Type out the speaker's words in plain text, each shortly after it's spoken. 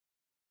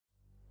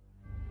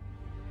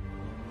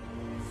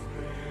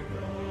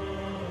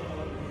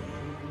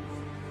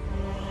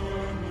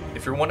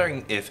If you're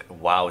wondering if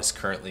WoW is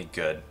currently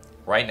good,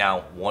 right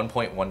now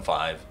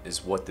 1.15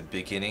 is what the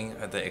beginning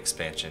of the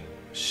expansion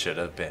should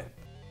have been.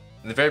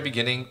 In the very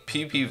beginning,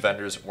 PvP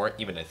vendors weren't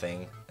even a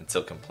thing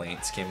until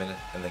complaints came in,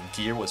 and then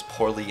gear was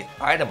poorly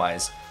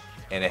itemized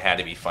and it had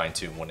to be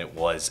fine-tuned when it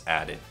was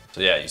added.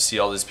 So yeah, you see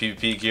all this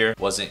PvP gear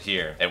wasn't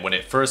here, and when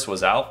it first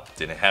was out,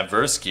 didn't have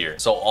verse gear.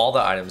 So all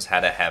the items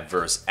had to have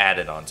verse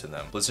added onto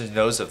them. Blizzard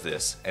knows of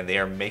this, and they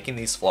are making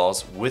these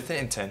flaws with the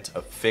intent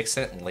of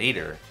fixing it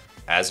later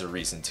as a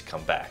reason to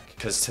come back.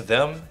 Because to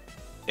them,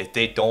 if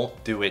they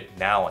don't do it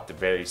now at the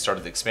very start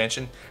of the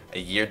expansion, a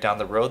year down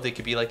the road, they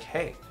could be like,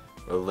 hey,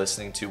 we're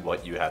listening to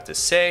what you have to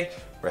say,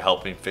 we're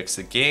helping fix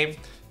the game,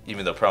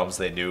 even the problems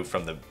they knew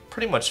from the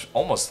pretty much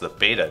almost the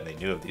beta, they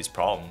knew of these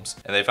problems,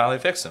 and they finally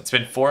fixed them. It's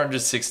been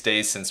 406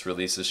 days since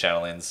release of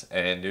Shadowlands,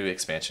 and a new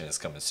expansion is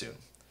coming soon.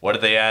 What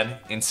did they add?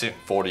 Instant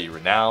 40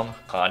 renown,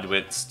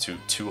 conduits to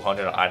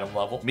 200 item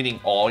level,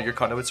 meaning all your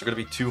conduits are going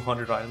to be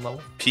 200 item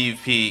level.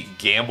 PvP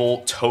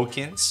gamble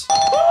tokens.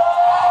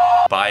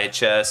 Buy a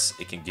chest,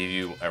 it can give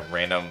you a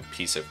random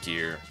piece of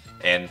gear.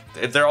 And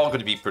they're all going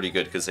to be pretty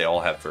good because they all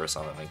have verse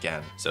on them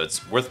again. So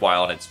it's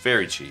worthwhile and it's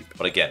very cheap.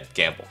 But again,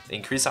 gamble.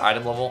 Increase the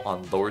item level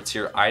on lower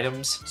tier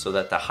items so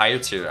that the higher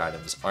tier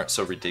items aren't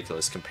so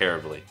ridiculous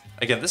comparably.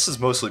 Again, this is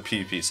mostly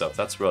PvP stuff.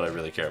 That's what I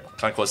really care about.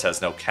 Conquest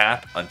has no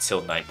cap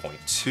until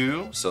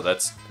 9.2. So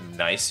that's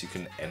nice. You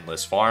can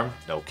endless farm.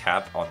 No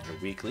cap on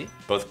your weekly.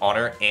 Both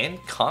Honor and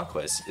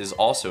Conquest is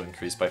also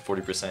increased by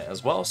 40%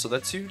 as well. So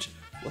that's huge.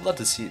 Would love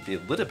to see it be a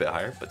little bit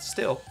higher, but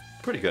still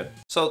pretty good.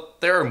 So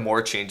there are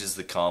more changes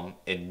to come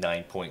in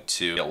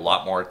 9.2. A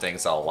lot more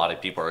things that a lot of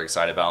people are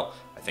excited about.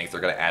 I think they're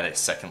going to add a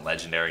second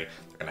legendary.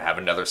 They're going to have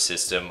another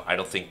system. I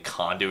don't think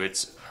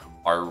conduits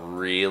are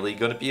really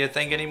going to be a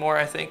thing anymore,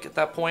 I think, at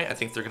that point. I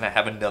think they're going to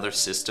have another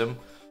system.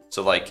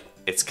 So like,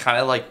 it's kind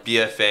of like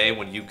BFA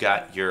when you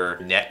got your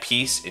net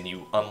piece and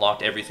you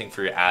unlocked everything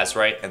for your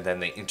Azerite, and then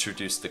they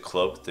introduced the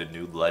cloak, the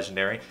new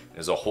legendary.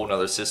 There's a whole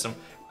nother system.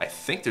 I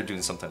think they're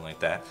doing something like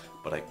that,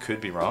 but I could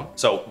be wrong.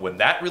 So when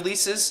that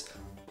releases,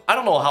 I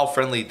don't know how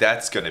friendly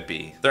that's gonna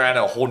be. They're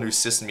adding a whole new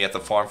system you have to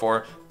farm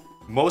for.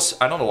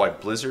 I don't know why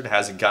Blizzard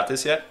hasn't got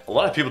this yet. A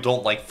lot of people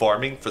don't like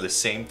farming for the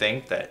same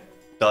thing that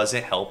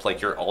doesn't help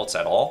like your alts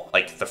at all.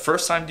 Like the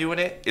first time doing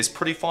it is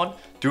pretty fun.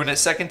 Doing it a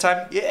second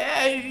time,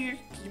 yeah,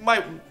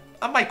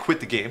 I might quit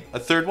the game. A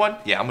third one,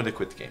 yeah, I'm gonna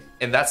quit the game.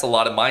 And that's a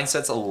lot of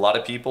mindsets, a lot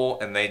of people,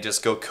 and they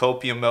just go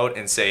copium mode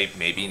and say,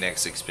 maybe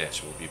next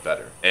expansion will be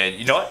better. And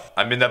you know what?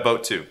 I'm in that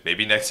boat too.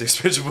 Maybe next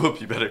expansion will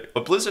be better.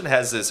 But Blizzard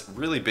has this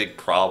really big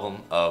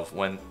problem of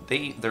when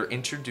they're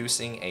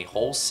introducing a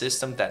whole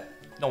system that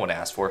no one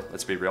asked for,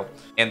 let's be real,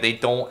 and they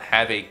don't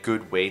have a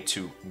good way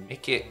to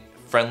make it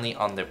friendly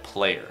on their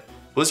player.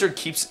 Blizzard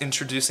keeps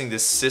introducing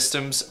this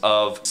systems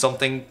of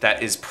something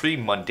that is pretty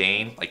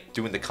mundane, like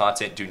doing the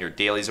content, doing your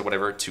dailies or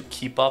whatever to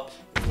keep up.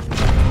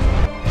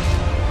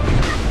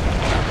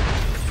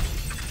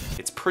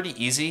 It's pretty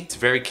easy. It's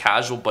very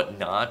casual, but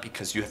not,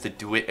 because you have to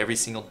do it every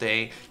single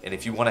day. And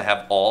if you want to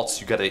have alts,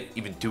 you got to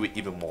even do it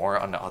even more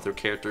on the other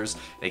characters.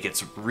 And it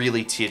gets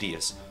really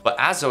tedious. But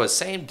as I was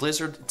saying,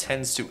 Blizzard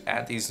tends to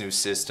add these new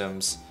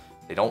systems.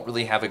 They don't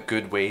really have a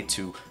good way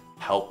to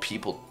help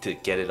people to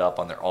get it up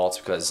on their alts,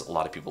 because a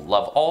lot of people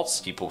love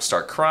alts. People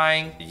start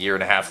crying. A year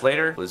and a half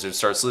later, Blizzard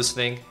starts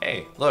listening.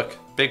 Hey, look,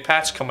 big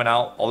patch coming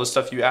out. All the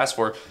stuff you asked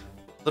for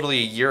literally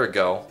a year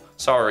ago.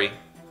 Sorry,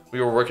 we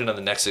were working on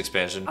the next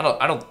expansion.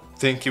 I don't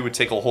think it would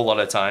take a whole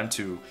lot of time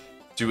to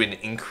do an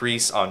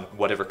increase on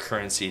whatever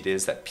currency it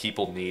is that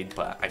people need,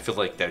 but I feel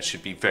like that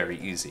should be very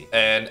easy.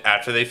 And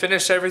after they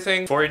finish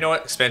everything, before you know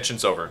it,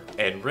 expansion's over.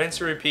 And rinse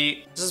and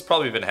repeat. This has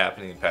probably been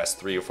happening in the past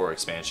 3 or 4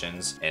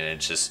 expansions, and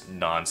it's just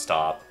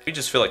non-stop. We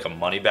just feel like a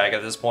money bag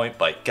at this point,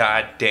 but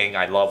god dang,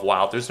 I love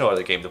WoW. There's no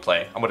other game to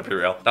play. I'm gonna be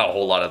real. Not a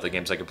whole lot of other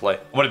games I can play.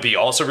 I'm gonna be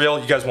also real.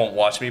 You guys won't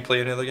watch me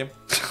play any other game?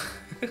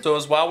 So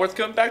is WoW worth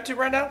coming back to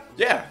right now?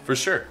 Yeah, for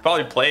sure.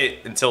 Probably play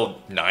it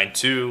until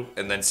 9.2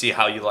 and then see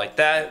how you like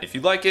that. If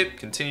you like it,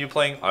 continue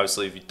playing.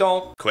 Obviously, if you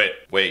don't, quit.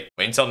 Wait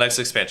until next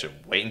expansion.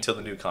 Wait until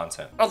the new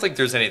content. I don't think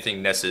there's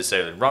anything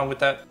necessarily wrong with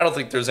that. I don't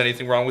think there's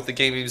anything wrong with the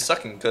game even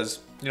sucking,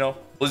 because, you know,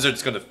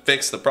 Blizzard's gonna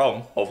fix the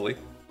problem, hopefully.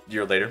 A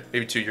year later,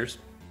 maybe 2 years.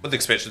 When the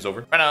expansion's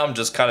over. Right now, I'm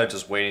just kind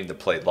of waiting to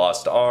play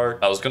Lost Ark.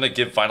 I was gonna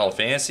give Final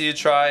Fantasy a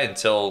try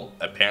until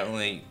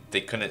apparently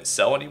they couldn't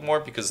sell anymore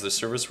because the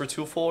servers were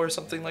too full or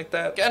something like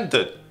that. Again,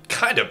 to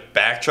kind of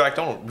backtrack, I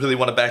don't really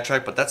want to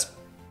backtrack, but that's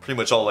pretty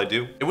much all I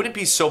do. It wouldn't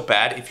be so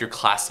bad if your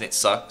class didn't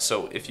suck.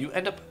 So if you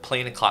end up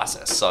playing a class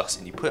that sucks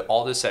and you put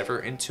all this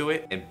effort into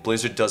it and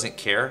Blizzard doesn't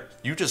care,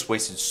 you just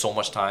wasted so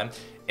much time.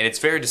 And it's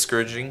very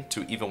discouraging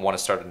to even want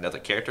to start another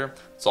character.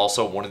 It's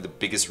also one of the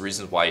biggest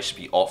reasons why it should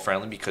be alt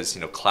friendly, because, you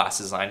know, class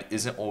design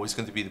isn't always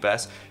going to be the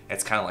best.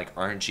 It's kind of like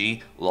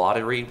RNG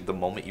lottery the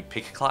moment you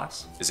pick a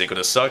class. Is it going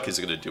to suck? Is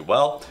it going to do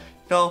well?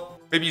 No.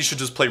 Maybe you should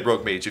just play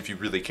Rogue Mage if you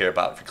really care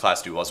about if your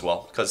class do as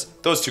well, because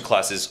those two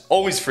classes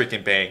always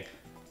freaking bang.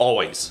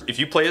 Always. If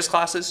you play as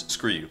classes,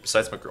 screw you,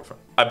 besides my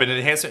girlfriend. I've been an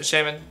Enhancement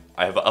Shaman.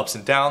 I have ups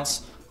and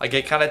downs. I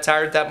get kind of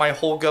tired that my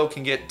whole go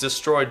can get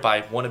destroyed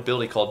by one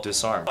ability called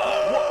Disarm.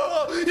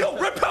 Yo,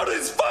 Red Powder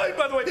is fine,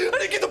 by the way. I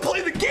didn't get to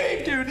play the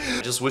game, dude.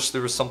 I just wish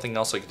there was something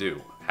else I could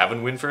do.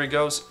 Having Wind Fairy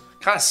goes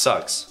kind of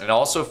sucks. And it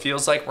also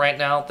feels like right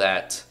now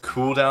that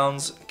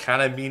cooldowns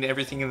kind of mean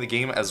everything in the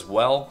game as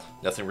well.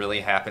 Nothing really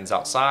happens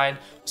outside.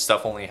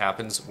 Stuff only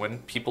happens when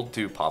people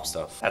do pop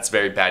stuff. That's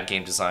very bad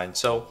game design.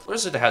 So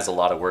Blizzard has a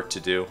lot of work to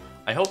do.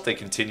 I hope they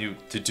continue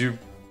to do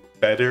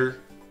better.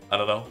 I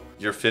don't know.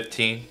 You're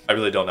 15. I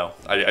really don't know.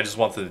 I just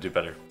want them to do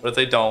better. But if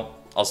they don't,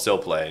 I'll still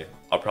play.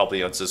 I'll probably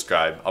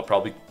unsubscribe. I'll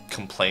probably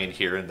complain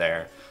here and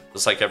there,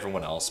 just like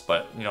everyone else,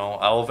 but you know,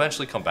 I'll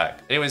eventually come back.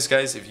 Anyways,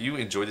 guys, if you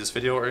enjoyed this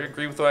video or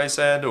agree with what I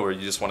said, or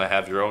you just want to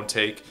have your own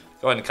take,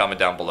 go ahead and comment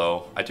down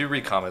below. I do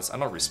read comments. I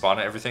don't respond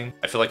to everything.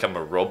 I feel like I'm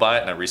a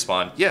robot and I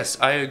respond, yes,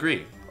 I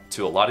agree,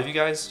 to a lot of you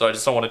guys, so I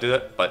just don't want to do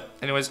that. But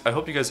anyways, I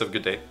hope you guys have a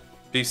good day.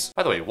 Peace.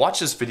 By the way,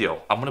 watch this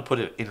video. I'm gonna put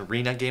an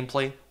arena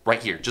gameplay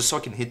right here, just so I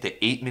can hit the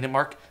 8-minute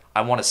mark.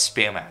 I want to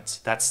spam ads.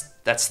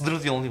 That's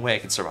literally the only way I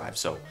can survive.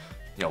 So,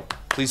 you know,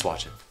 please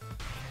watch it.